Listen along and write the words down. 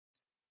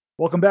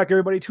Welcome back,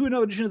 everybody, to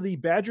another edition of the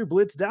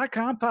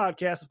BadgerBlitz.com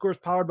podcast, of course,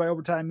 powered by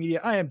Overtime Media.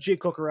 I am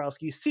Jake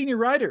Kokorowski, senior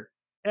writer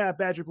at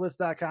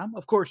BadgerBlitz.com.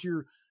 Of course,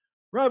 your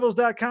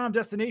Rivals.com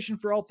destination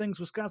for all things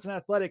Wisconsin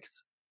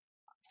athletics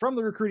from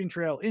the recruiting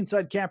trail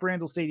inside Camp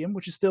Randall Stadium,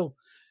 which is still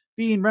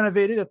being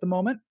renovated at the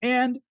moment,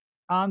 and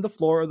on the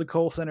floor of the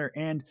Kohl Center.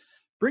 And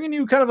bringing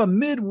you kind of a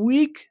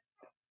midweek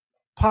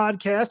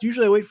podcast.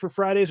 Usually I wait for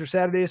Fridays or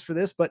Saturdays for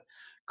this, but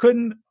I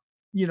couldn't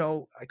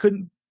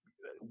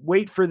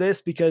wait for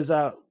this because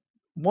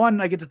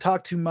one, I get to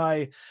talk to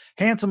my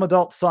handsome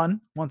adult son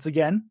once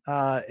again,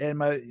 and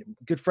my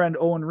good friend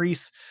Owen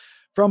Reese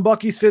from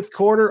Bucky's Fifth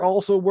Quarter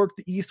also worked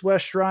the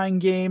East-West Shrine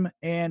game,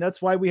 and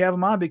that's why we have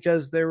him on,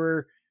 because there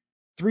were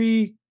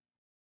three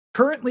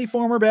currently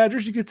former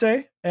Badgers, you could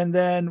say, and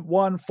then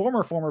one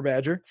former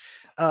Badger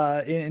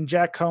in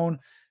Jack Cohn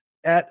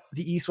at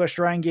the East-West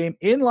Shrine game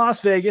in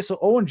Las Vegas. So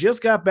Owen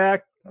just got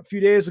back a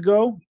few days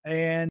ago,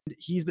 and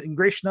he's been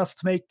gracious enough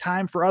to make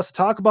time for us to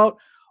talk about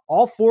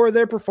all four of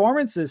their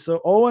performances.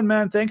 So Owen,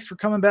 man, thanks for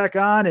coming back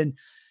on, and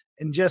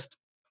just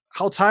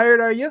how tired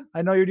are you?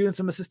 I know you're doing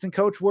some assistant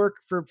coach work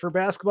for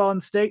basketball in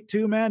state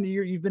too, man.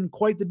 You've been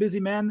quite the busy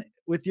man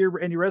with your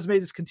resume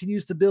just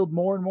continues to build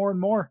more and more and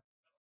more.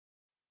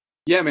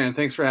 Yeah, man.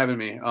 Thanks for having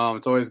me.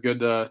 It's always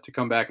good to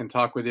come back and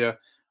talk with you.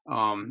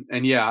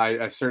 And yeah,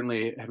 I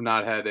certainly have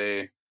not had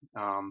a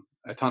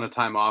ton of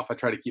time off. I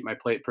try to keep my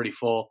plate pretty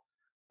full,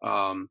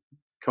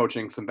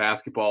 coaching some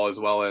basketball as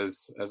well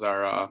as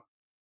our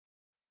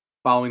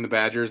following the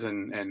Badgers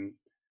and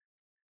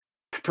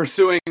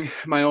pursuing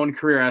my own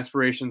career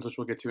aspirations, which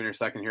we'll get to in a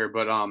second here.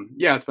 But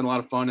yeah, it's been a lot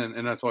of fun,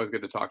 and it's always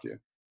good to talk to you.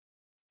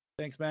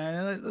 Thanks, man.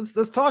 And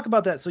let's talk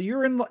about that. So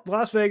you're in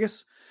Las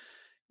Vegas.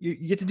 You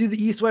get to do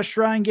the East-West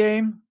Shrine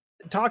game.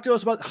 Talk to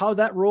us about how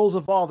that role's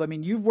evolved. I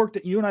mean, you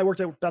and I worked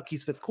at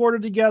Bucky's Fifth Quarter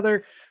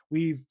together.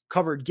 We've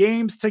covered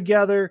games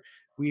together.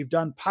 We've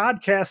done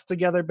podcasts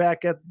together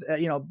back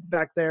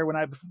there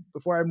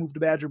before I moved to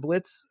Badger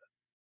Blitz.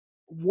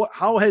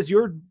 How has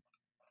your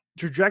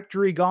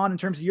trajectory gone in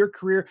terms of your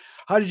career?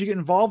 How did you get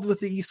involved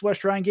with the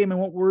East-West Shrine game, and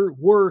what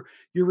were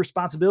your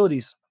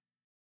responsibilities?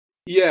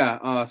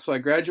 Yeah, so I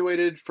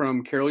graduated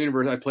from Carroll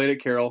University. I played at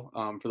Carroll.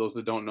 For those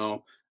that don't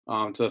know,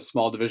 it's a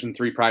small Division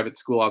III private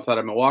school outside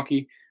of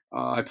Milwaukee.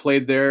 I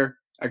played there.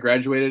 I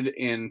graduated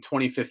in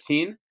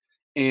 2015,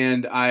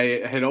 and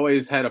I had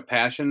always had a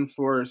passion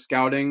for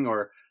scouting,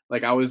 or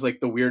like I was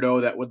like the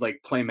weirdo that would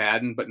like play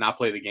Madden but not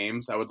play the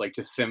games. I would like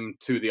to sim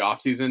to the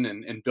off season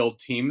and build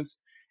teams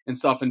and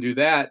stuff and do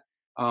that.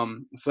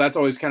 So that's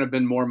always kind of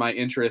been more my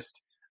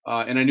interest.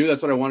 And I knew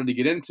that's what I wanted to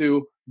get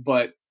into,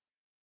 but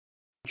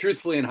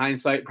truthfully, in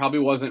hindsight, probably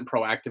wasn't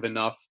proactive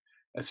enough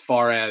as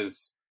far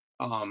as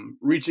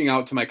reaching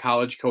out to my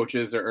college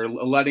coaches or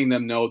letting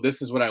them know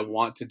this is what I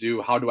want to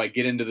do. How do I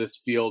get into this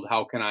field?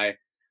 How can I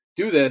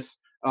do this?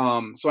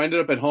 So I ended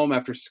up at home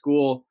after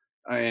school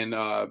and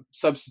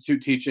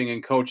substitute teaching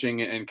and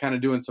coaching and kind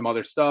of doing some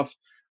other stuff,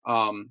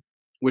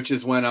 which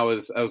is when I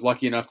was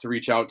lucky enough to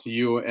reach out to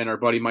you and our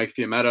buddy Mike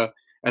Fiametta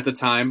at the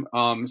time.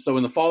 So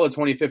in the fall of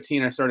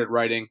 2015, I started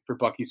writing for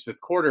Bucky's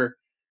Fifth Quarter.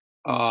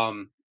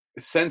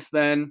 Since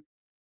then,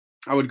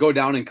 I would go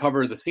down and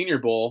cover the Senior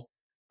Bowl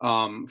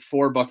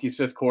for Bucky's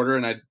Fifth Quarter,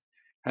 and I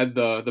had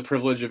the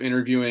privilege of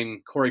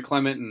interviewing Corey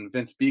Clement and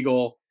Vince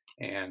Beagle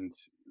and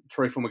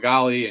Troy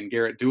Fumagalli and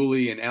Garrett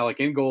Dooley and Alec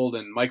Ingold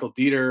and Michael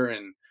Dieter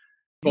and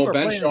Bo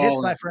Benshaw.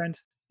 Hits, my friend.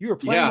 You were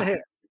playing the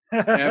hits.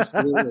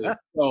 Absolutely.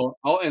 So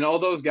all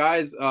those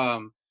guys.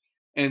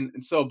 And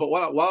so, but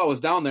while I was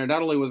down there,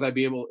 not only was I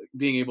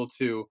being able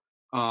to,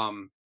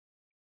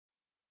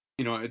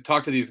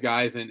 talk to these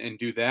guys and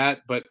do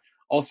that, but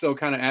also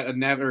kind of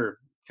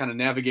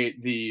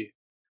navigate the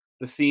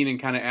scene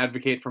and kind of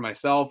advocate for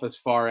myself as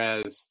far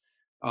as,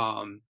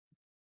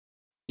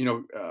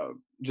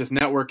 just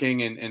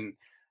networking and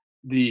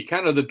the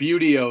kind of the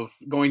beauty of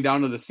going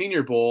down to the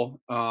Senior Bowl.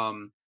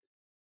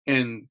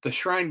 And the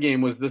Shrine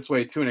game was this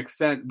way to an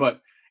extent,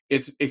 but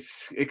it's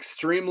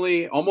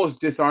extremely, almost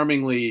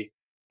disarmingly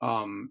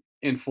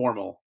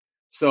informal.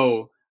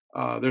 So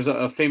there's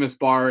a famous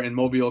bar in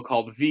Mobile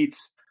called Veets,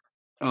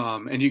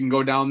 and you can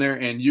go down there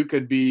and you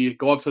could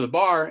go up to the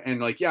bar and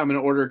like, yeah, I'm going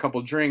to order a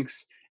couple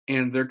drinks,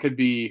 and there could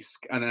be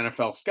an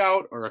NFL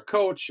scout or a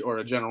coach or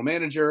a general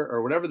manager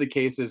or whatever the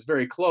case is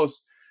very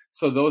close.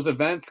 So those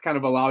events kind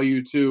of allow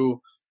you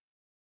to,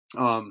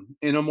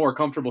 in a more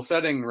comfortable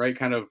setting, right,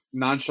 kind of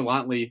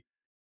nonchalantly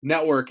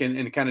network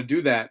and kind of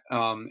do that.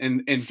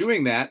 And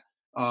doing that,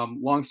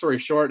 long story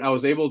short, I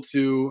was able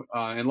to,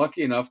 and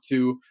lucky enough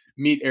to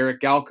meet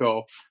Eric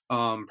Galko,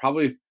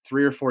 probably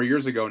 3 or 4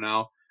 years ago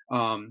now.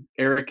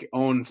 Eric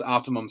owns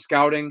Optimum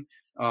Scouting,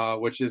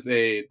 which is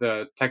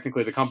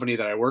technically the company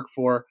that I work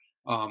for.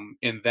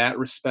 In that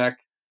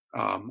respect,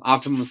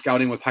 Optimum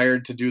Scouting was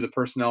hired to do the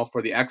personnel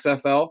for the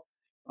XFL.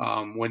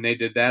 When they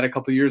did that a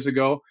couple years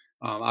ago,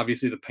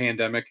 obviously the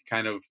pandemic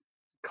kind of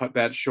cut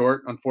that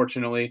short,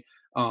 unfortunately.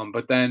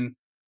 But then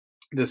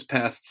this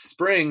past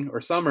spring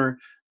or summer,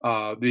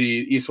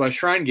 the East-West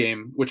Shrine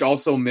game, which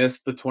also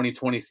missed the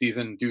 2020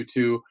 season due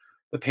to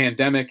the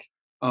pandemic,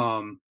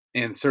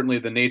 and certainly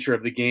the nature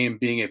of the game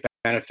being a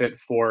benefit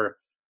for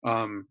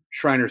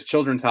Shriners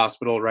Children's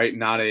Hospital, right?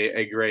 Not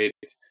a great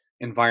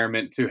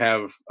environment to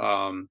have,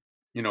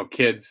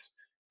 kids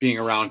being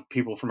around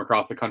people from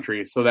across the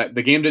country. So that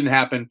the game didn't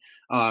happen.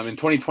 In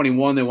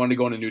 2021, they wanted to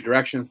go in a new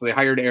direction. So they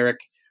hired Eric.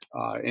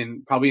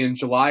 And probably in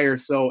July or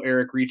so,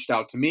 Eric reached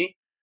out to me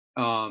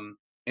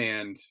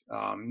and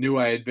knew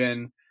I had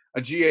been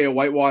a GA at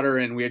Whitewater,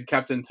 and we had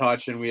kept in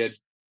touch, and we had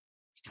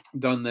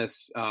done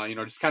this,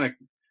 just kind of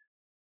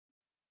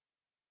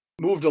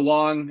moved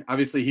along.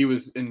 Obviously he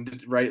was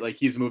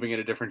he's moving in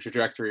a different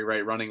trajectory,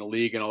 right? Running a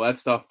league and all that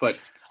stuff. But,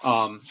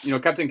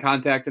 kept in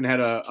contact and had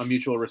a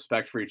mutual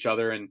respect for each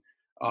other. And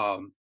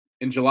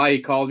in July, he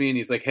called me and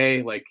he's like,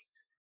 hey, like,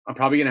 I'm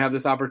probably going to have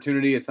this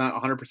opportunity. It's not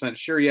 100%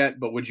 sure yet,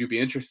 but would you be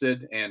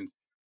interested? And,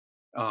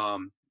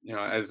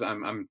 as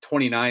I'm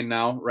 29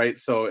 now, right?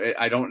 So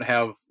I don't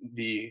have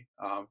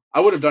I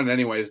would have done it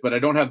anyways, but I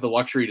don't have the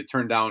luxury to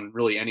turn down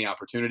really any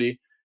opportunity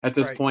at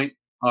this point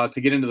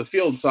to get into the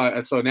field.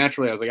 So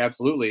naturally I was like,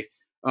 absolutely.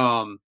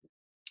 And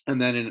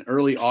then in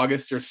early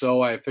August or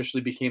so, I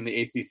officially became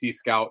the ACC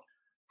scout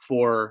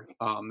for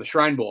the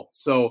Shrine Bowl.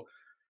 So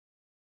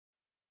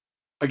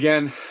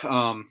again,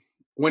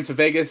 went to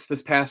Vegas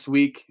this past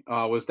week,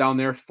 was down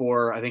there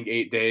for, I think,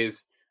 8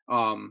 days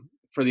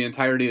for the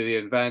entirety of the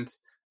event,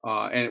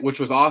 and which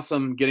was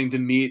awesome getting to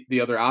meet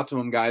the other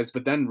Optimum guys.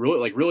 But then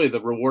really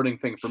the rewarding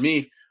thing for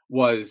me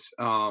was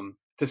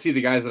to see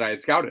the guys that I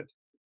had scouted,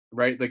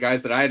 right? The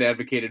guys that I had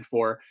advocated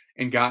for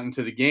and gotten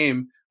to the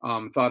game,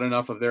 thought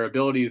enough of their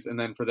abilities, and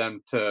then for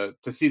them to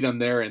see them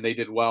there and they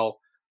did well,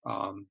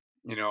 and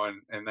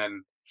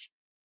then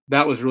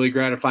that was really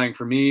gratifying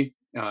for me.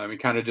 It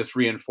kind of just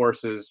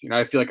reinforces,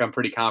 I feel like I'm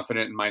pretty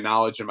confident in my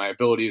knowledge and my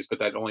abilities, but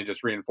that only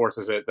just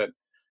reinforces it that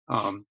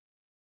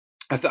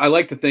I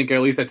like to think, or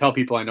at least I tell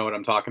people I know what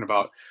I'm talking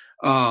about.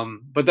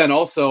 But then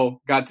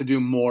also got to do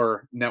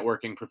more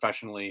networking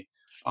professionally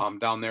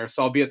down there.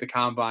 So I'll be at the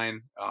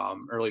Combine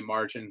early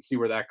March and see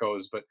where that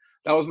goes. But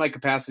that was my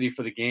capacity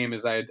for the game,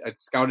 is I'd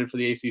scouted for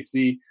the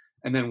ACC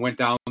and then went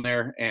down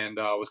there and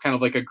was kind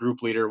of like a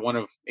group leader, one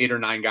of 8 or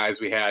 9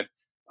 guys we had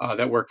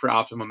that worked for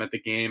Optimum at the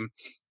game.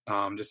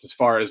 Just as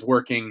far as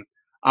working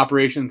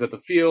operations at the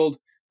field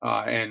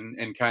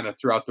and kind of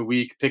throughout the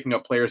week, picking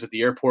up players at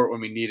the airport when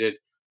we needed,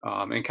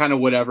 and kind of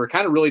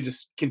really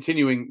just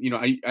continuing.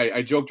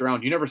 I joked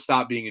around, you never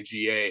stop being a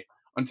GA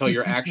until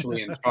you're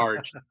actually in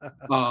charge.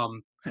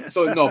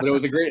 So no, but it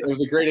was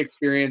a great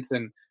experience,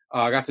 and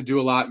I got to do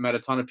a lot, met a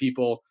ton of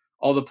people.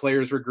 All the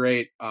players were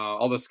great.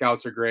 All the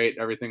scouts are great.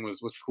 Everything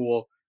was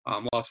cool.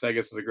 Las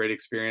Vegas was a great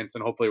experience,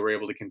 and hopefully we're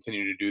able to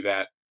continue to do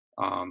that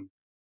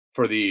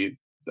for the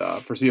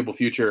foreseeable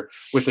future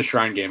with the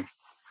Shrine game.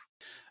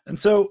 And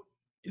so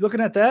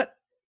looking at that,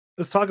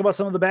 let's talk about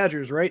some of the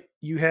Badgers, right?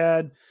 You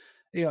had,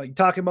 you're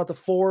talking about the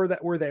 4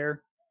 that were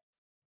there.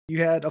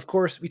 You had, of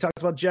course, we talked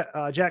about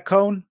Jack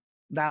Cohn,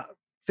 now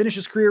finished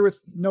his career with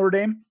Notre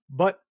Dame,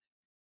 but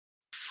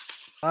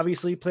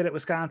obviously played at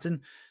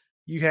Wisconsin.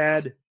 You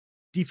had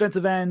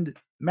defensive end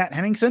Matt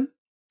Henningsen,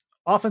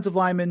 offensive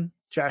lineman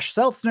Josh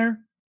Seltzner,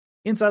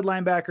 inside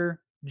linebacker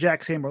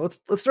Jack Sanborn.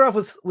 Let's start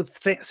off with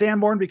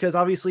Sanborn, because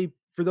obviously,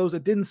 for those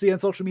that didn't see on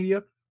social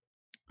media,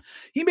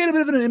 he made a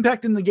bit of an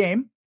impact in the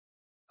game.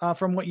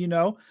 From what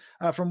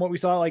from what we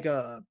saw, like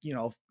a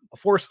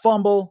forced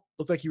fumble,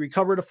 looked like he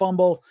recovered a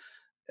fumble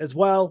as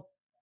well.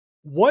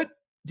 What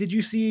did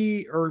you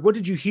see, or what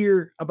did you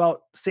hear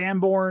about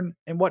Sanborn,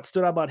 and what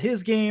stood out about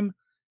his game,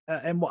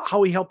 and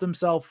how he helped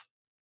himself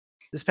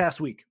this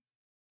past week?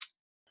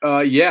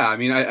 Yeah, I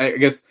mean, I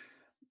guess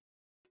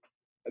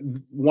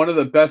one of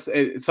the best.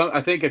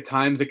 I think at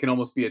times it can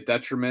almost be a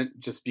detriment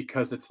just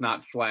because it's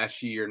not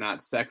flashy or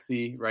not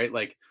sexy, right?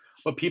 Like,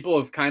 but people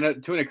have kind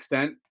of, to an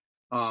extent,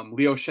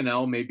 Leo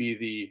Chanel may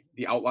be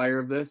the outlier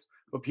of this,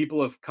 but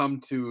people have come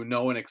to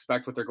know and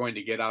expect what they're going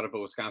to get out of a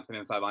Wisconsin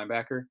inside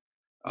linebacker.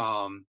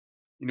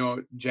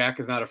 Jack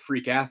is not a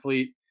freak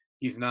athlete.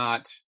 He's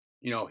not,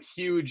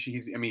 huge.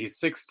 He's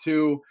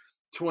 6'2",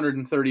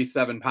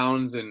 237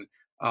 pounds, and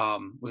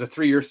was a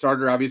 3-year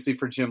starter, obviously,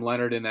 for Jim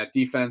Leonard in that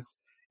defense,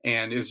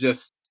 and is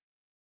just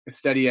as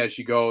steady as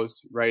she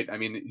goes, right? I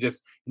mean,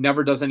 just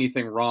never does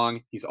anything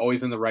wrong. He's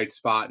always in the right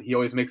spot. He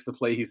always makes the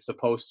play he's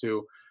supposed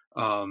to.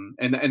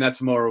 And that's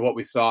more of what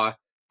we saw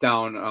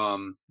down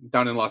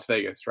in Las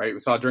Vegas, right? We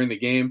saw during the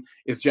game.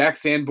 Is Jack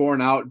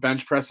Sanborn out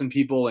bench pressing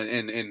people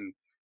and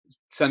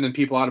sending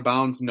people out of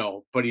bounds?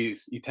 No, but he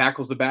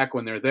tackles the back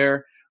when they're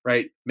there,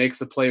 right? Makes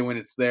the play when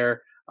it's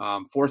there.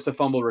 Forced a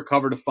fumble,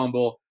 recovered a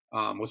fumble.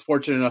 Was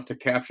fortunate enough to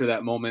capture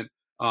that moment.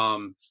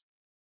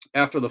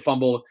 After the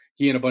fumble,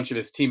 he and a bunch of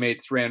his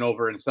teammates ran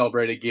over and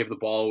celebrated, gave the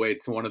ball away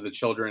to one of the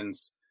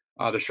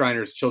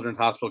Shriners Children's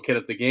Hospital kid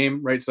at the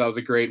game, right? So that was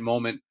a great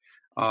moment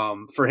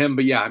for him.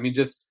 But yeah, I mean,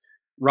 just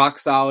rock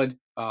solid,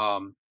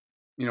 smart,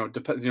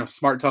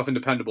 tough, and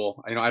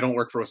dependable. I don't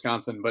work for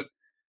Wisconsin, but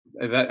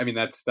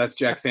that's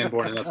Jack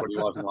Sanborn, and that's what he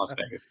was in Las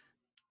Vegas.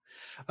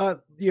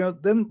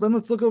 Then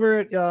let's look over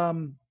at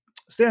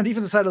stay on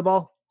defensive side of the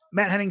ball.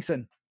 Matt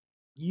Henningsen,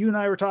 you and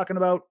I were talking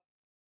about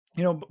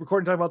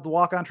recording talking about the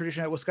walk-on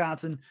tradition at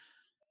Wisconsin.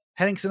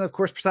 Henningsen, of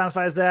course,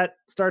 personifies that.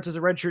 Starts as a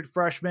redshirt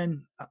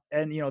freshman,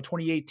 and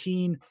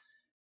 2018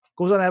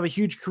 goes on to have a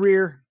huge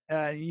career.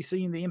 You've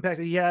seen the impact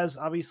that he has.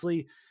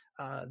 Obviously,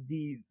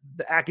 the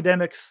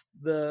academics,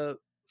 the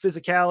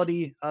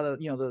physicality,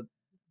 the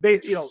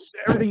base,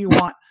 everything you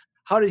want.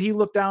 How did he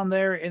look down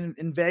there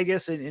in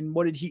Vegas, and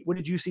what did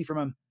you see from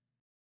him?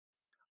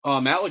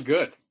 Matt looked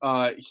good.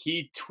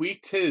 He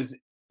tweaked his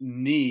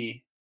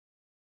knee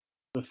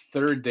the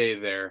third day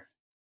there.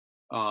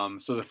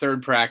 So the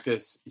third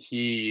practice,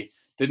 he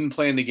didn't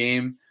play in the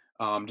game,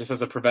 just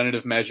as a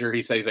preventative measure.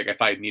 He said he's like,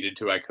 if I needed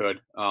to, I could,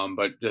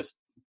 but just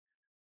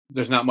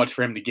there's not much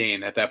for him to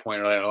gain at that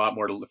point, or a lot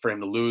more for him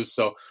to lose.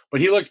 So,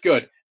 but he looked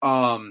good.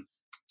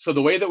 So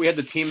the way that we had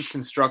the teams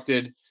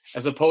constructed,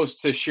 as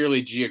opposed to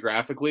sheerly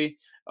geographically,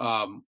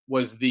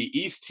 was the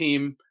East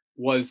team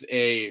was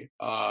a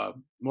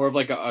more of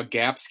like a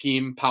gap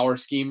scheme, power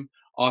scheme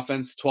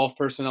offense, 12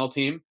 personnel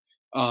team,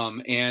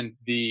 and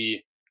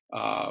the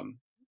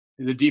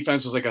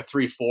defense was like a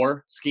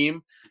 3-4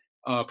 scheme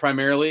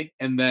primarily,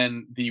 and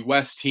then the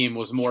West team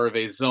was more of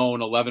a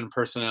zone 11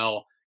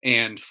 personnel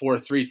and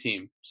 4-3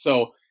 team.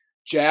 So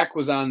Jack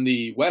was on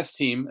the West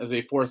team as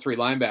a 4-3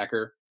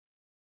 linebacker,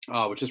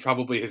 which is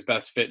probably his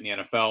best fit in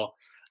the NFL.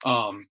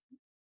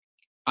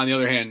 On the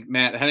other hand,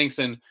 Matt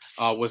Henningsen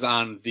was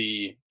on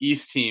the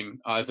East team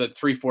as a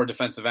 3-4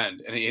 defensive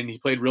end, and he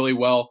played really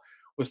well,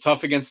 was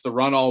tough against the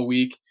run all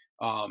week.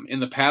 In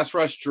the pass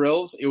rush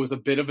drills, it was a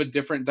bit of a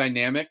different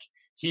dynamic.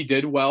 He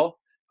did well,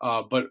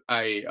 but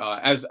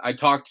as I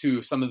talked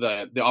to some of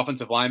the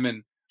offensive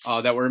linemen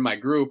that were in my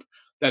group,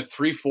 that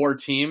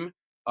 3-4 team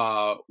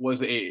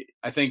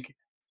I think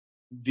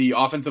the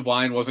offensive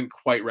line wasn't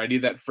quite ready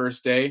that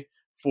first day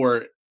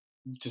for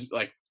just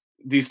like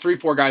these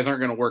 3-4 guys aren't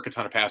going to work a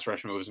ton of pass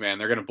rush moves, man.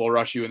 They're going to bull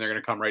rush you and they're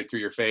going to come right through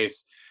your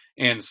face.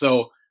 And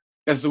so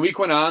as the week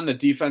went on, the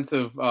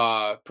defensive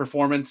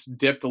performance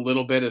dipped a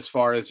little bit as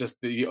far as just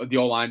the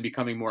O-line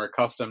becoming more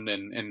accustomed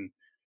and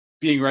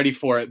being ready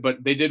for it.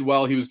 But they did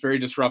well. He was very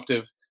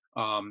disruptive.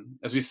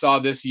 As we saw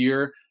this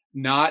year,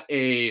 he's not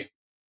going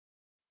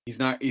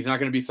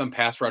to be some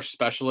pass rush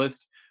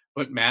specialist,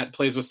 but Matt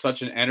plays with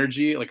such an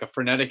energy, like a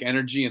frenetic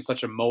energy and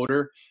such a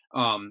motor.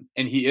 And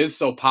he is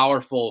so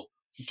powerful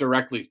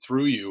directly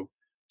through you.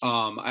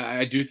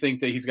 I do think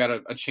that he's got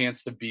a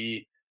chance to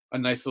be a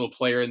nice little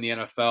player in the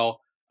NFL.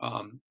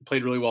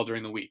 Played really well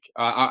during the week.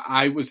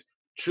 I was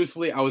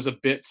a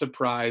bit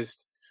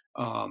surprised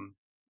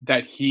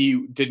that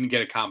he didn't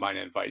get a combine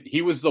invite.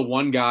 He was the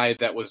one guy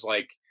that was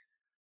like,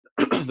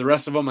 the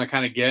rest of them I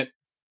kind of get,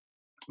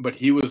 but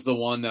he was the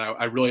one that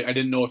I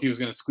didn't know if he was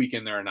going to squeak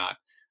in there or not.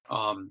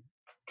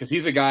 Because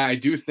he's a guy I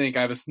do think,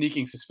 I have a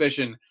sneaking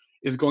suspicion,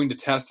 is going to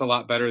test a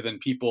lot better than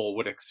people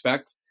would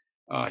expect.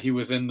 He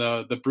was in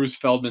the Bruce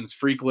Feldman's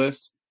freak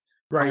list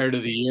prior to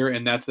the year,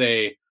 and that's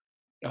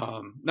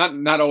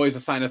not always a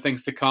sign of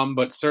things to come,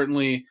 but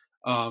certainly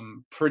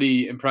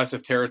pretty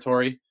impressive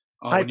territory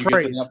when you get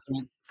to that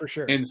point, for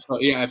sure. And so,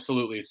 yeah,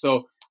 absolutely.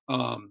 So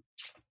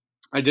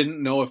I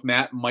didn't know if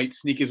Matt might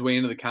sneak his way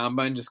into the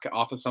combine just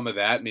off of some of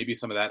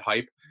that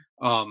hype.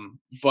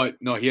 But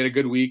no, he had a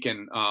good week,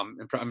 and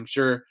I'm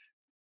sure.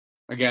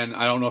 Again,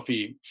 I don't know if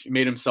he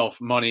made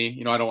himself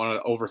money. I don't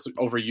want to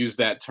overuse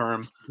that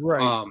term.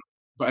 Right.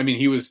 But I mean,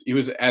 he was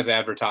as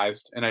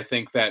advertised, and I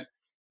think that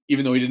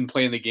even though he didn't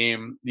play in the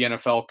game, the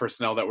NFL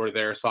personnel that were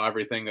there saw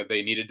everything that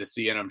they needed to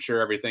see, and I'm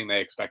sure everything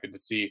they expected to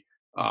see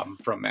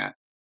from Matt.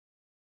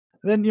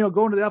 And then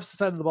going to the opposite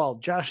side of the ball,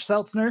 Josh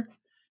Seltzner,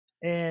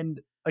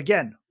 and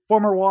again,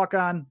 former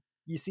walk-on.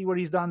 You see what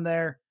he's done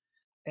there,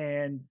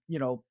 and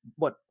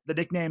what the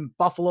nickname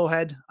Buffalo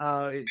Head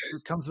it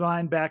comes to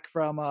mind back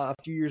from a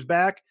few years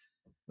back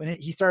when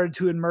he started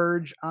to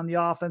emerge on the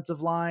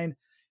offensive line.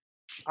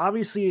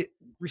 Obviously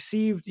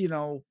received,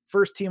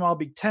 first team All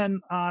Big Ten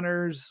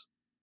honors,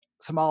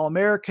 some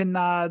All-American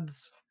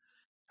nods.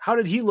 How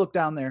did he look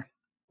down there?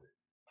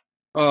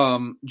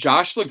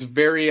 Josh looked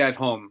very at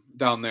home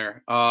down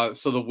there.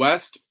 So the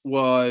West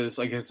was,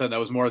 like I said, that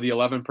was more of the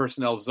 11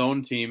 personnel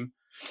zone team.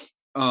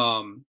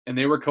 And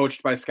they were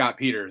coached by Scott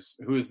Peters,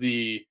 who is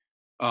the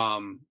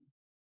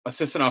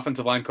assistant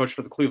offensive line coach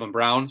for the Cleveland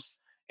Browns,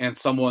 and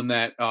someone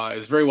that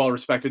is very well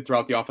respected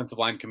throughout the offensive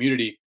line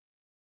community.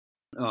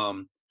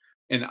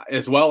 And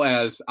as well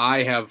as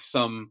I have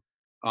some,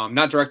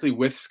 not directly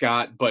with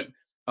Scott, but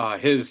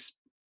his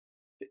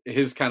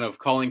kind of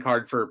calling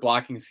card for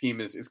blocking scheme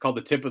is called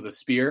the tip of the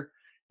spear.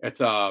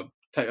 It's a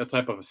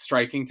type of a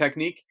striking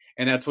technique,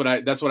 and that's what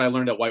I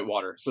learned at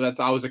Whitewater. So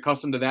I was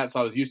accustomed to that, so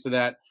I was used to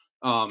that.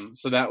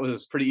 So that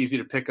was pretty easy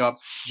to pick up.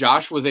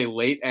 Josh was a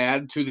late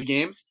add to the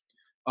game.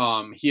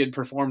 He had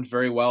performed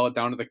very well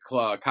down to the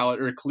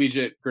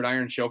Collegiate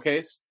Gridiron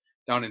Showcase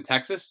down in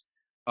Texas,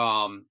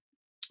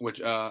 which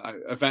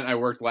event I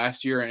worked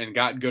last year, and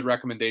got good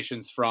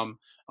recommendations from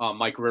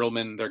Mike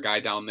Riddleman, their guy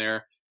down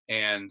there.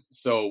 And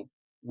so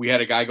we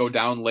had a guy go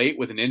down late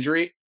with an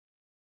injury,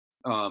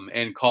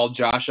 and called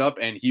Josh up,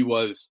 and he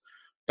was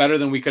better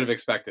than we could have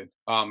expected.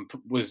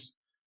 Was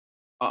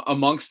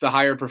amongst the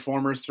higher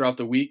performers throughout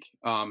the week.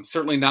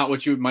 Certainly not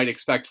what you might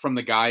expect from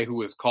the guy who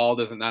was called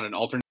as not an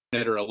alternate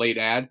or a late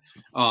ad.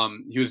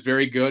 He was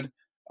very good,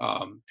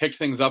 picked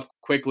things up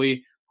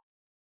quickly.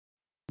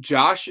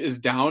 Josh is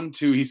down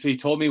to, he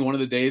told me one of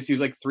the days he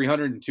was like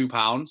 302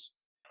 pounds.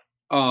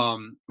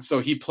 So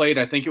he played,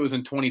 I think it was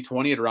in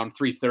 2020 at around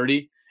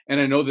 330. And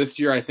I know this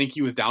year, I think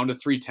he was down to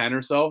 310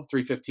 or so,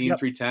 315, yep.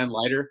 310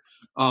 lighter.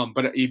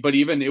 But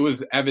even it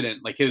was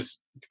evident, like his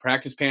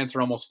practice pants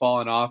are almost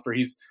falling off, or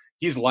he's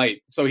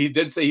light. So he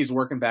did say he's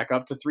working back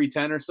up to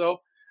 310 or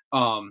so.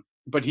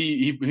 But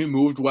he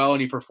moved well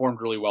and he performed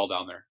really well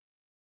down there.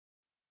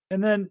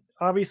 And then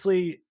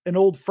obviously an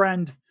old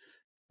friend,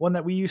 one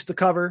that we used to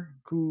cover,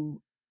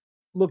 who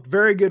looked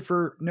very good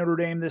for Notre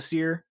Dame this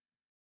year,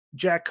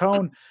 Jack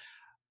Coan.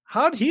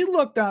 How'd he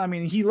look down? I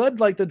mean, he led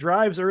like the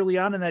drives early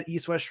on in that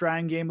East-West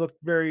Shrine game,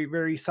 looked very,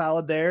 very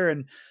solid there.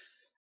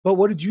 But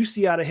what did you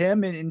see out of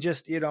him and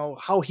just,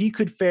 how he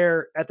could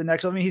fare at the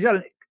next level? I mean, he's got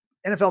an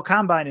NFL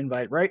Combine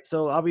invite, right?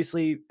 So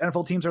obviously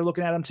NFL teams are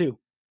looking at him too.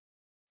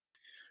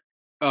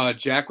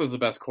 Jack was the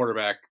best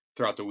quarterback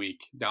throughout the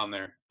week down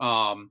there.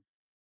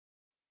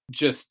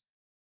 Just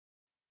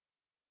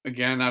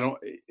again,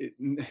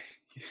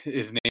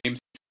 his name's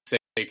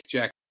sake,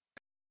 Jack,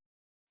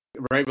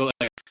 right? But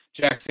like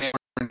Jack Sanborn,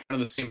 kind of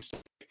the same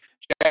stuff.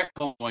 Jack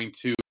going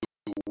to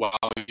wow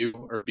you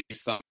or be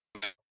something,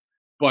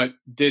 but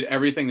did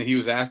everything that he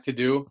was asked to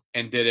do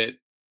and did it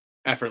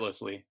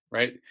effortlessly,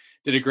 right?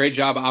 Did a great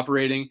job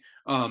operating.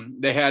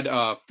 They had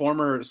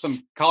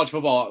some college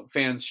football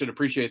fans should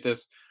appreciate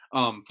this.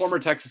 Former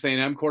Texas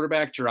A&M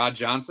quarterback Gerard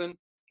Johnson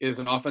is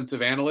an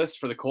offensive analyst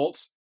for the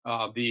Colts.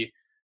 The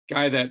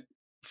guy that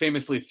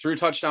famously threw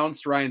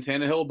touchdowns to Ryan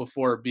Tannehill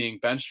before being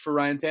benched for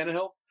Ryan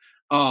Tannehill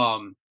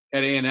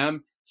at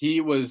A&M.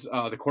 He was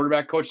the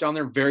quarterback coach down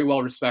there, very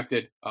well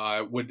respected.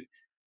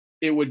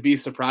 It would be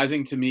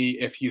surprising to me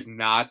if he's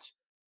not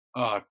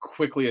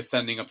quickly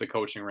ascending up the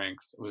coaching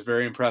ranks. I was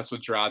very impressed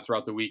with Gerard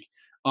throughout the week,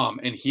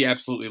 and he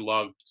absolutely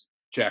loved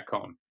Jack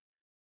Coan.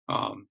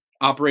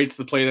 Operates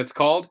the play that's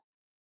called,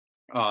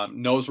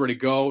 knows where to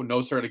go,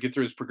 knows how to get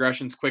through his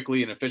progressions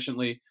quickly and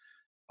efficiently.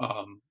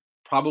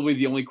 Probably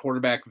the only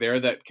quarterback there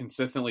that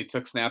consistently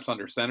took snaps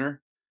under center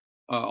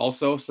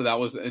also. So that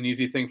was an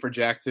easy thing for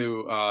Jack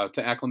to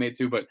acclimate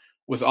to, but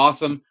was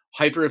awesome,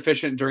 hyper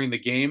efficient during the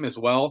game as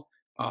well.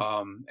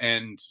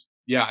 And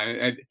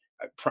yeah,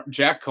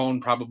 Jack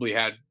Coan probably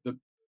had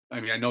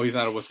I know he's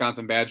not a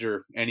Wisconsin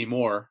Badger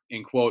anymore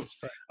in quotes,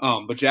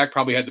 but Jack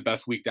probably had the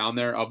best week down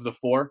there of the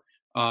four.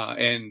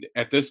 And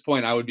at this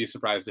point, I would be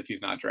surprised if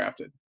he's not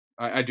drafted.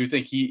 I do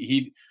think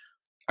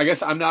I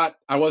guess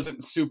I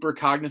wasn't super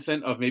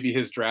cognizant of maybe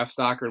his draft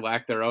stock or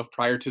lack thereof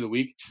prior to the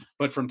week,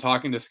 but from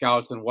talking to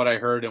scouts and what I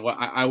heard and what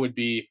I would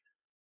be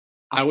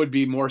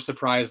more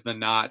surprised than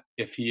not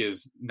if he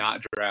is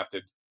not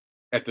drafted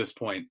at this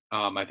point.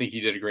 I think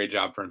he did a great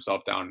job for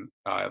himself down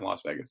in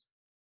Las Vegas.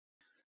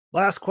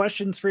 Last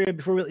questions for you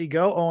before we let you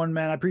go, Owen,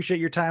 man. I appreciate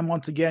your time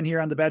once again here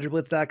on the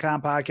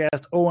BadgerBlitz.com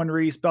podcast. Owen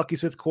Reese, Bucky's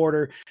Fifth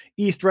Quarter,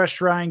 East-West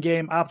Shrine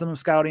Game, Optimum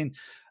Scouting,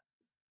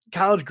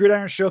 College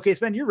Gridiron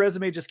Showcase. Man, your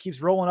resume just keeps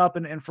rolling up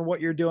and for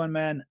what you're doing,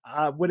 man.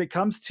 When it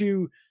comes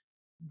to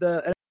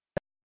the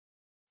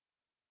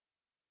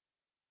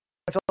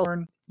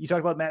NFL, you talk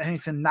about Matt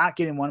Henningsen not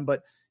getting one,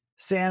 but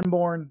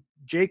Sanborn,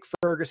 Jake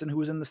Ferguson, who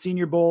was in the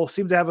Senior Bowl,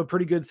 seemed to have a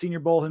pretty good Senior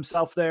Bowl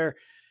himself there.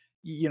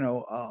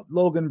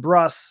 Logan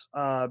Bruss,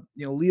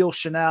 Leo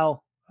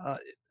Chanel.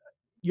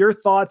 Your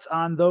thoughts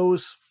on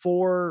those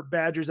four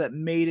Badgers that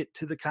made it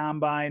to the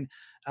Combine,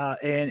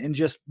 and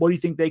just what do you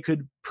think they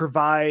could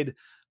provide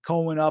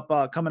coming up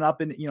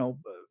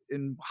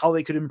in how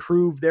they could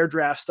improve their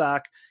draft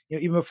stock,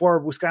 even before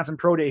Wisconsin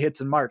Pro Day hits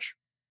in March?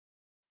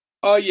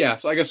 Yeah.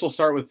 So I guess we'll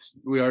start with,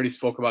 we already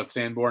spoke about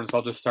Sanborn, so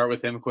I'll just start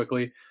with him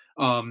quickly.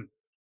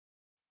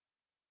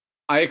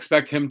 I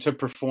expect him to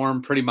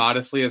perform pretty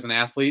modestly as an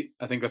athlete.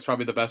 I think that's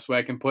probably the best way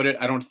I can put it.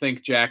 I don't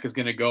think Jack is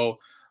going to go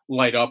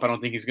light up. I don't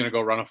think he's going to go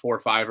run a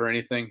 4.5 or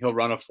anything. He'll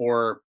run a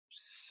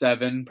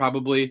 4.7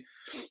 probably.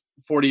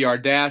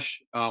 40-yard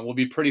dash will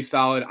be pretty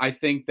solid. I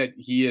think that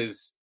he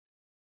is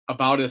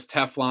about as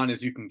Teflon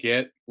as you can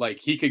get. Like,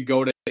 he could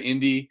go to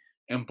Indy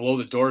and blow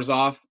the doors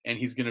off, and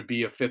he's going to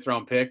be a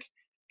 5th-round pick.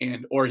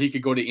 Or he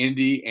could go to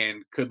Indy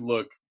and could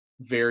look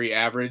very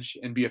average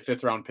and be a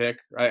 5th-round pick.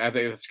 Right? I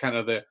think that's kind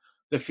of the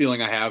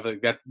feeling I have.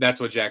 Like that's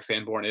what Jack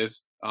Sanborn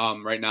is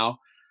right now.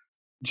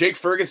 Jake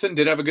Ferguson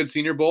did have a good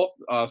Senior Bowl,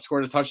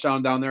 scored a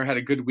touchdown down there, had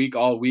a good week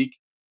all week.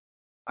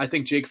 I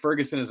think Jake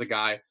Ferguson is a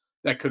guy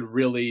that could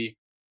really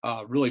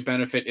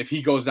benefit if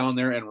he goes down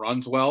there and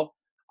runs well.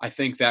 I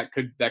think that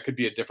could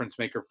be a difference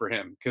maker for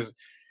him, because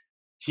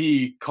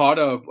he caught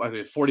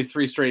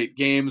 43 straight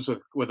games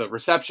with a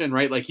reception,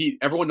 right? Like,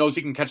 everyone knows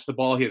he can catch the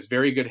ball. He has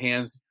very good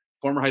hands.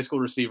 Former high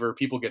school receiver,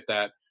 people get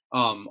that.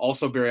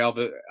 Also Barry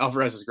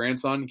Alvarez's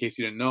grandson, in case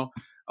you didn't know.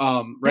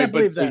 Right?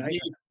 But so I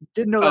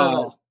didn't know that at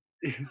all.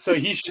 So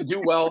he should do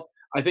well.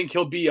 I think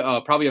he'll be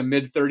probably a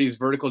mid-30s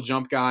vertical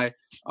jump guy.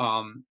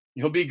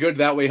 He'll be good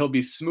that way. He'll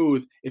be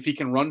smooth if he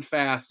can run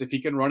fast. If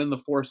he can run in the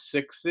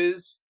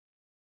 4.6s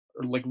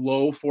or like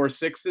low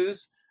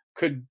 4.6s,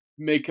 could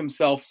make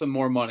himself some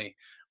more money.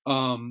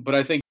 But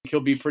I think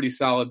he'll be pretty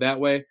solid that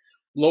way.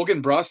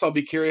 Logan Bruss, I'll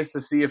be curious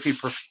to see if he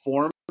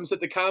performs at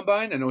the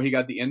combine. I know he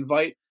got the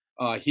invite.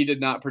 He did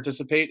not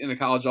participate in the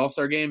college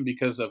all-star game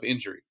because of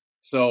injury.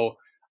 So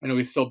I know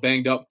he's still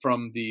banged up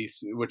from the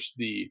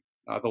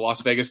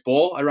Las Vegas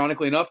Bowl,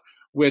 ironically enough,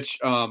 which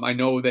I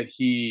know that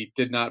he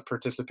did not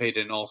participate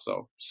in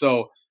also.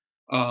 So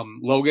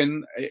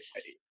Logan,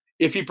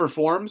 if he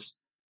performs,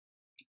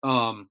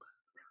 I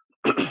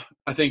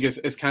think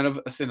is kind of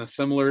in a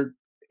similar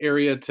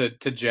area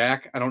to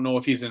Jack. I don't know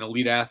if he's an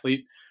elite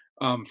athlete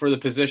for the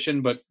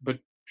position, but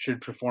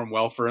should perform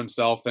well for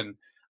himself and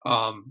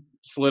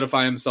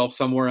solidify himself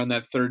somewhere on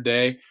that third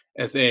day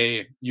as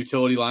a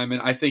utility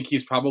lineman. I think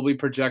he's probably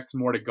projects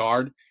more to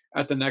guard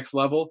at the next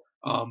level,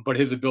 but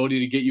his ability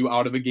to get you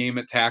out of a game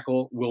at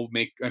tackle will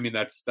make. I mean,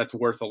 that's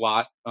worth a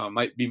lot.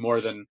 Might be more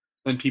than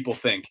people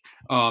think.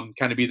 Kind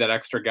of be that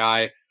extra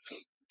guy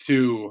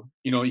to,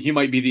 he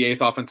might be the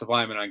 8th offensive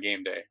lineman on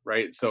game day,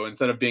 right? So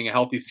instead of being a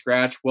healthy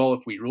scratch, well,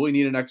 if we really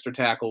need an extra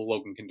tackle,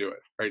 Logan can do it,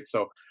 right?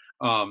 So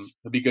it'll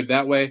be good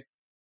that way.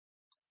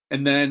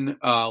 And then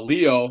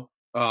Leo,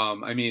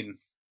 I mean,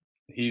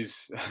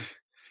 he's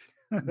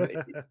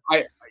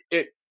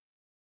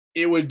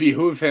it would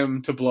behoove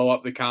him to blow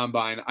up the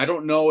combine. I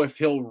don't know if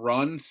he'll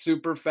run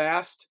super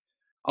fast.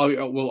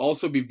 We'll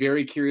also be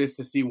very curious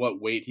to see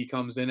what weight he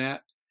comes in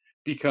at,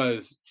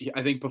 because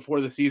I think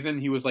before the season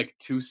he was like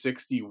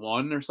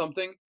 261 or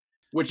something,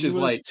 which is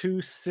like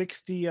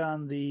 260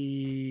 on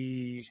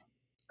the.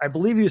 I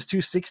believe he was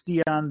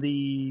 260 on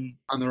the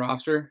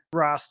roster.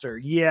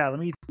 Yeah,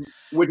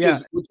 which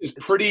is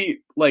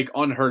pretty like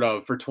unheard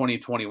of for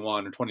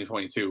 2021 or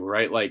 2022,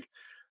 right? Like,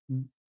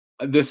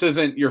 this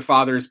isn't your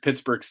father's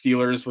Pittsburgh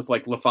Steelers with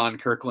like LaFon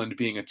Kirkland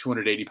being a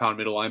 280-pound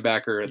middle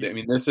linebacker. Yeah.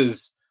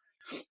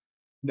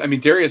 I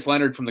mean, Darius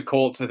Leonard from the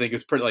Colts, I think,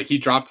 is pretty, like, he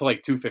dropped to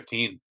like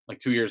 215 like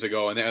 2 years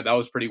ago, and that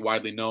was pretty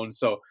widely known.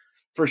 So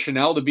for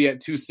Chenal to be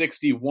at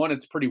 261,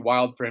 it's pretty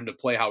wild for him to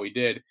play how he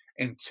did.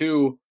 And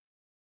 2,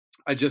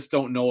 I just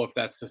don't know if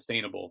that's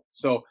sustainable.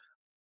 So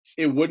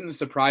it wouldn't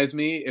surprise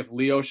me if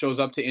Leo shows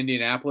up to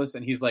Indianapolis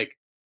and he's like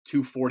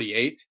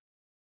 248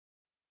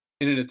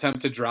 in an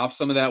attempt to drop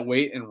some of that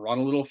weight and run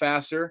a little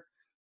faster.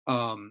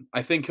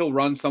 I think he'll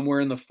run somewhere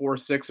in the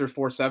 4.6 or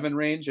 4.7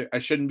 range.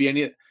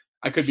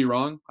 I could be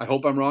wrong. I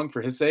hope I'm wrong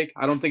for his sake.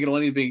 I don't think it'll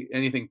be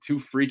anything too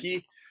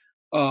freaky.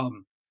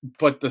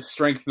 But the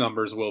strength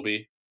numbers will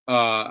be.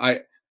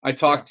 I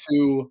talked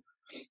to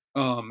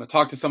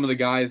some of the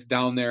guys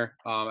down there,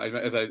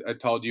 as I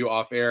told you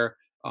off air,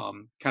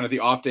 kind of the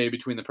off day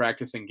between the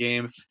practice and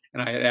game.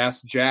 And I had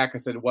asked Jack, I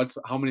said, what's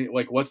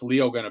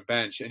Leo going to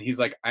bench? And he's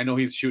like, I know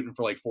he's shooting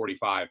for like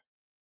 45,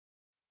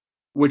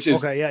 which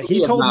is okay. Yeah.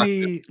 He told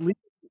me,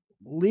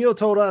 Leo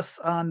told us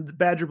on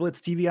Badger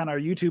Blitz TV on our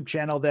YouTube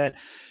channel that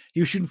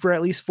he was shooting for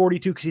at least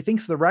 42, because he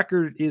thinks the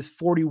record is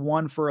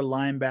 41 for a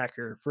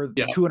linebacker for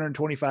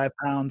 225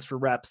 pounds for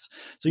reps.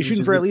 So he's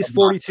shooting for at least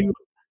 42.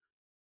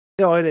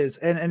 No, it is.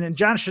 And then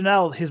John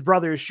Chenal, his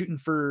brother, is shooting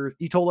for,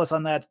 he told us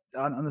on that,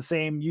 on the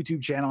same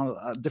YouTube channel,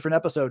 a different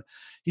episode,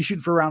 he's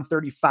shooting for around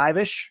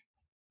 35-ish,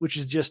 which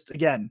is just,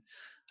 again,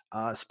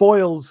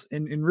 spoils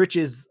and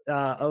riches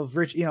of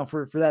rich,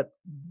 for that,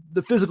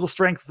 the physical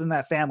strength in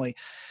that family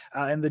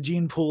and the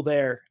gene pool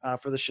there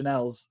for the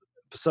Chenals.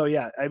 So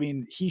yeah, I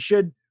mean, he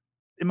should,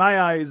 in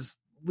my eyes,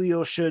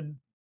 Leo should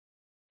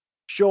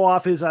show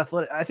off his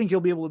athletic. I think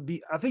he'll be a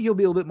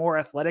little bit more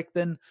athletic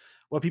than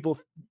what people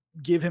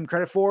give him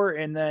credit for.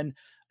 And then,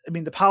 I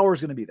mean, the power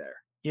is going to be there,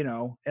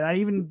 and I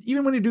even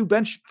when you do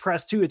bench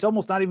press too, it's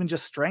almost not even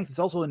just strength. It's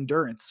also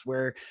endurance,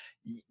 where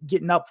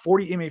getting up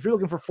 40. I mean, if you're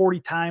looking for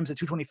 40 times at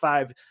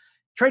 225,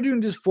 try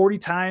doing just 40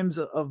 times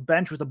of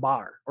bench with a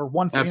bar, or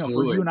one, for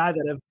you and I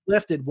that have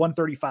lifted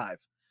 135,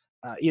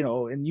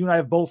 and you and I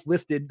have both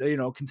lifted,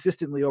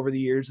 consistently over the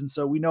years. And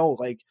so we know,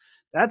 like,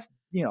 that's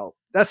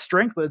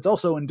strength, but it's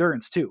also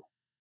endurance too.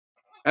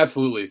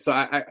 Absolutely. So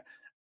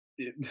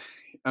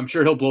I'm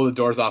sure he'll blow the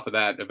doors off of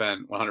that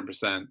event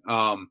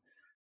 100%.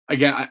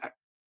 Again,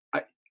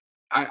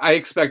 I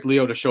expect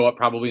Leo to show up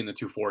probably in the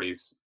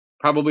 240s,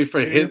 probably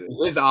for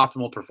his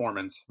optimal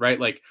performance, right?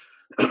 Like,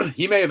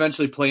 he may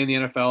eventually play in the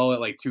NFL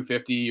at like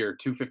 250 or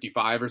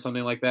 255 or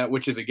something like that,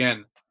 which is,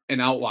 again,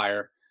 an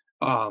outlier.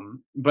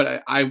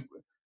 But I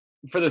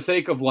for the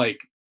sake of like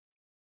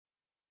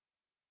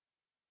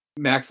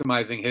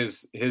maximizing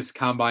his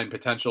combine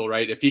potential,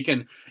 right?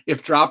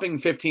 If dropping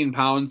 15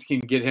 pounds can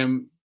get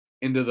him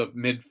into the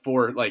mid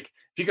 4, like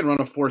if you can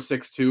run a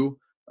 4.62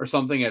 or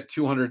something at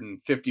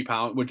 250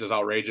 pounds, which is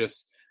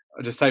outrageous,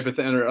 just type of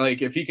thing, or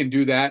like if he can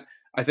do that,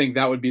 I think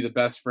that would be the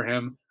best for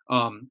him.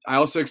 I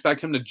also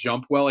expect him to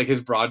jump well, like his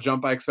broad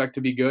jump I expect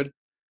to be good.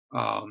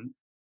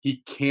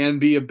 He can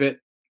be a bit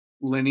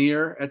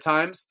linear at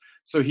times,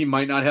 so he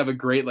might not have a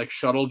great like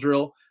shuttle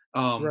drill,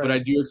 right. But I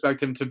do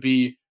expect him to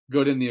be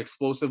good in the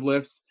explosive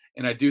lifts,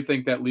 and I do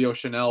think that Leo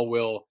Chenal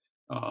will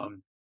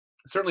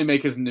certainly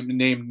make his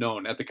name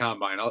known at the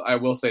combine. I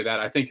will say that.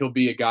 I think he'll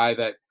be a guy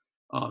that,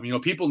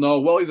 people know,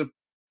 well, he's a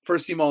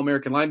first team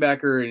All-American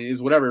linebacker and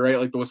is whatever, right?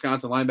 Like the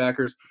Wisconsin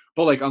linebackers.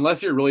 But like,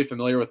 unless you're really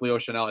familiar with Leo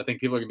Chenal, I think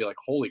people are gonna be like,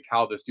 holy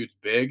cow, this dude's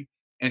big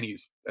and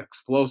he's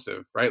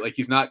explosive, right? Like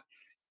he's not,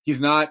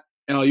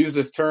 and I'll use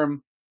this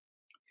term,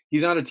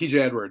 he's not a TJ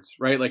Edwards,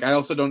 right? Like I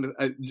also don't,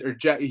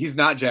 he's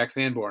not Jack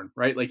Sanborn,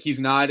 right? Like he's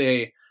not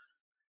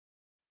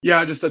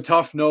just a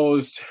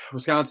tough-nosed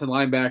Wisconsin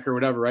linebacker or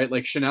whatever, right?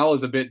 Like Chenal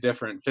is a bit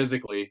different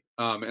physically,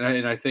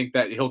 and I think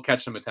that he'll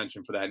catch some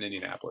attention for that in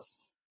Indianapolis.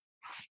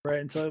 Right,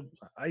 and so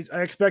I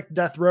expect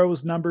Death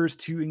Row's numbers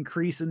to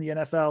increase in the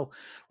NFL,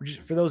 which,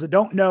 for those that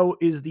don't know,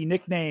 is the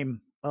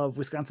nickname of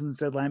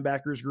Wisconsin's inside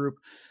linebackers group,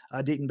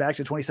 dating back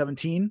to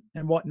 2017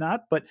 and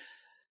whatnot. But,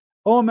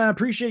 oh, man, I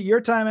appreciate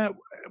your time.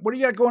 What do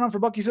you got going on for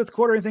Bucky's fifth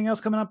quarter? Anything else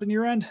coming up in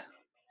your end?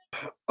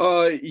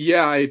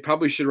 Yeah, I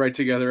probably should write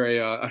together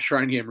a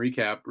Shrine Game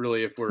recap,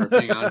 really, if we're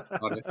being honest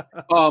about it.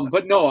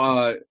 But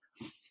no,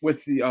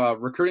 with the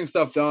recruiting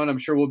stuff done, I'm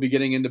sure we'll be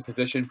getting into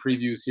position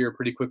previews here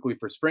pretty quickly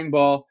for spring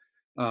ball.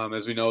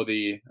 As we know,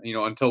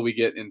 until we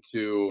get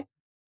into,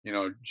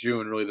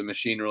 June, really the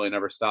machine really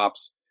never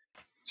stops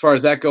as far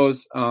as that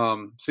goes.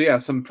 So yeah,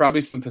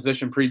 probably some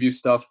position preview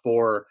stuff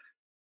for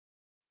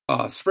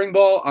spring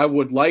ball. I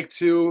would like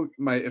to,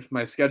 if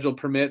my schedule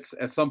permits,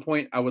 at some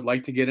point, I would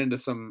like to get into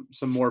some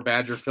more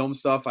Badger film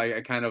stuff.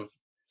 I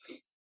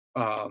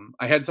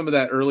had some of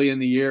that early in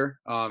the year,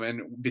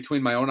 and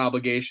between my own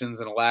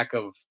obligations and a lack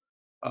of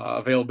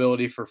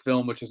availability for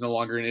film, which is no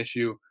longer an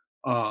issue,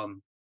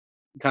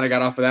 kind of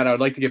got off of that. I would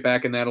like to get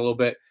back in that a little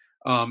bit.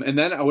 And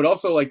then I would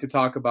also like to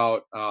talk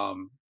about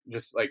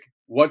just like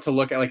what to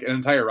look at, like an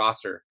entire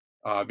roster,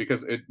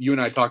 because you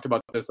and I talked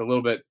about this a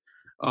little bit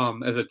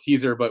as a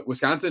teaser, but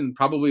Wisconsin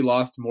probably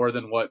lost more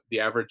than what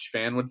the average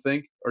fan would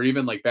think, or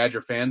even like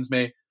Badger fans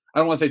may, I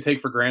don't want to say take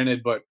for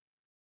granted, but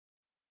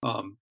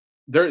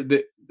there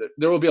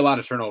will be a lot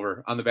of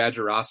turnover on the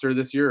Badger roster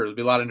this year. There'll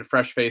be a lot of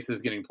fresh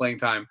faces getting playing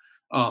time.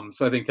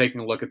 So I think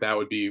taking a look at that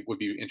would be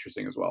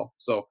interesting as well.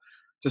 So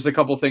just a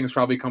couple things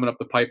probably coming up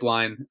the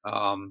pipeline.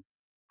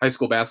 High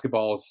school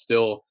basketball is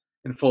still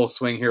in full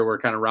swing here. We're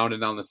kind of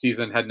rounding down the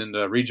season, heading into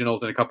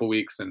regionals in a couple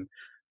weeks and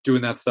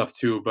doing that stuff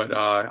too. But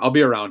I'll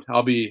be around.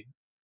 I'll be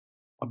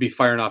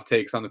firing off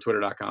takes on the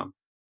twitter.com.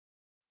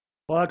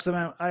 Well,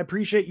 excellent. I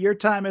appreciate your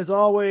time as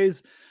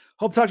always.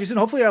 Hope to talk to you soon.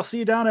 Hopefully I'll see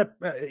you down at,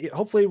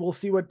 hopefully we'll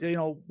see what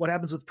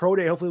happens with Pro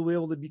Day. Hopefully we'll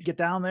be able to get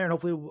down there, and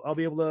hopefully I'll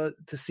be able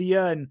to see you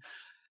and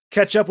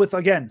catch up with,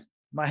 again,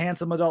 my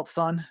handsome adult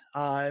son.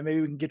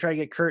 Maybe we can try to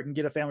get Kurt and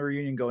get a family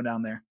reunion going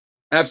down there.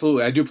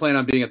 Absolutely. I do plan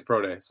on being at the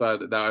Pro Day, so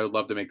I would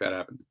love to make that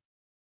happen.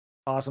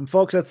 Awesome,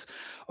 folks. That's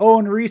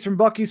Owen Reese from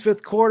Bucky's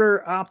Fifth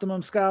Quarter,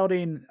 Optimum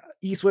Scouting,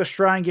 East West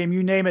Shrine Game,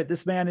 you name it.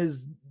 This man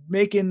is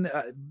building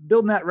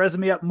that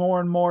resume up more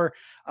and more,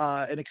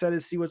 and excited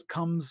to see what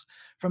comes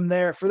from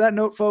there. For that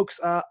note, folks,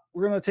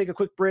 we're going to take a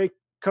quick break,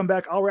 come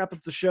back. I'll wrap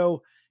up the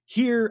show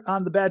here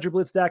on the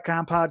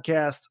BadgerBlitz.com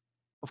podcast,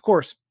 of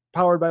course,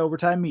 powered by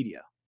Overtime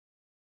Media.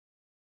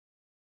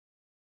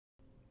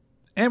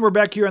 And we're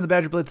back here on the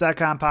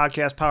BadgerBlitz.com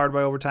podcast, powered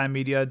by Overtime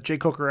Media. Jay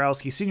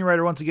Kokorowski, senior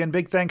writer, once again.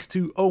 Big thanks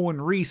to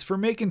Owen Reese for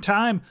making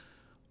time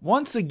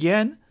once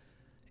again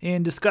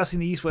in discussing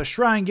the East-West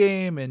Shrine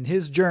Game and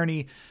his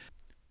journey.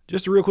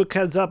 Just a real quick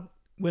heads up,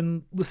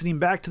 when listening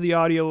back to the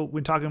audio,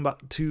 when talking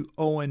about to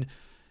Owen,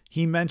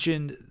 he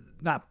mentioned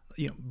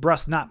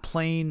Bruss not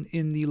playing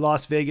in the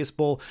Las Vegas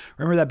Bowl.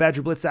 Remember that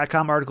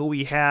BadgerBlitz.com article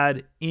we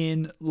had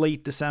in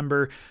late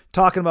December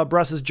talking about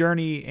Bruss's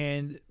journey,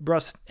 and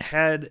Bruss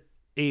had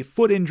a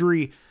foot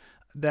injury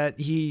that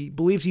he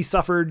believed he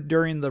suffered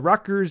during the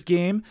Rutgers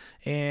game,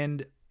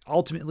 and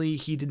ultimately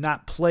he did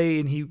not play,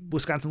 and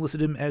Wisconsin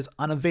listed him as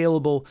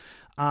unavailable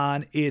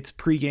on its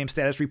pregame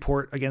status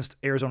report against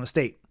Arizona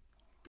State.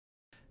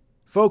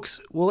 Folks,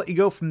 we'll let you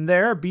go from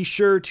there. Be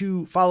sure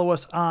to follow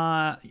us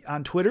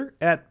on Twitter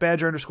at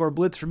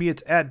Badger_Blitz. For me,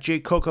 it's at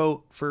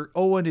JCoco. For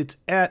Owen, it's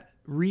at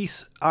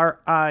Reese,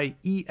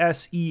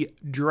 Riese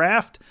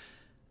Draft.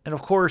 And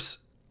of course,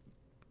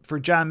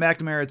 for John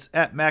McNamara, it's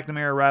at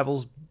McNamara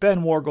Rivals.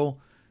 Ben Wargle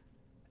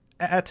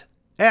at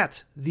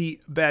the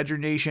Badger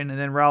Nation. And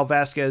then Raul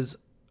Vasquez,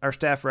 our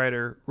staff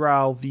writer,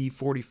 Raul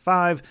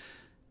V45.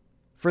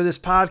 For this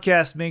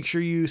podcast, make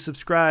sure you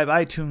subscribe.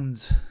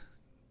 iTunes,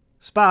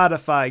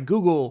 Spotify,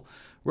 Google,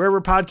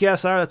 wherever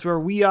podcasts are, that's where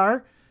we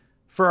are.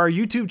 For our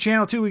YouTube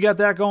channel, too, we got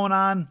that going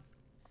on.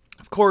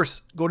 Of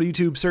course, go to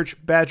YouTube, search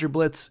Badger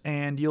Blitz,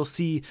 and you'll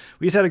see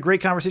we just had a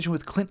great conversation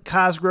with Clint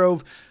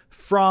Cosgrove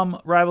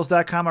from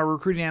Rivals.com, our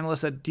recruiting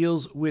analyst that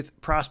deals with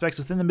prospects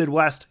within the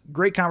Midwest.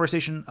 Great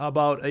conversation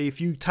about a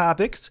few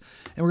topics,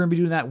 and we're going to be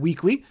doing that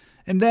weekly.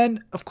 And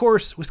then, of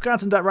course,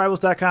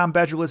 Wisconsin.Rivals.com,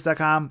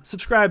 BadgerBlitz.com.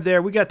 Subscribe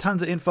there. We got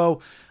tons of info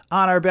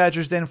on our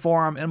Badgers Den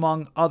forum, and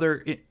among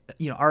other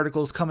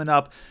articles coming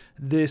up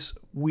this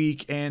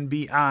week and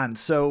beyond.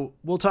 So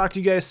we'll talk to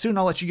you guys soon.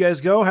 I'll let you guys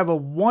go. Have a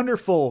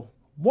wonderful,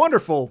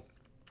 wonderful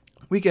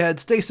week ahead.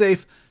 Stay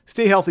safe,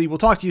 stay healthy. We'll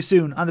talk to you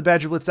soon on the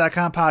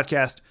BadgerBlitz.com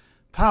podcast,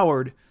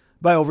 powered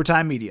by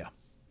Overtime Media.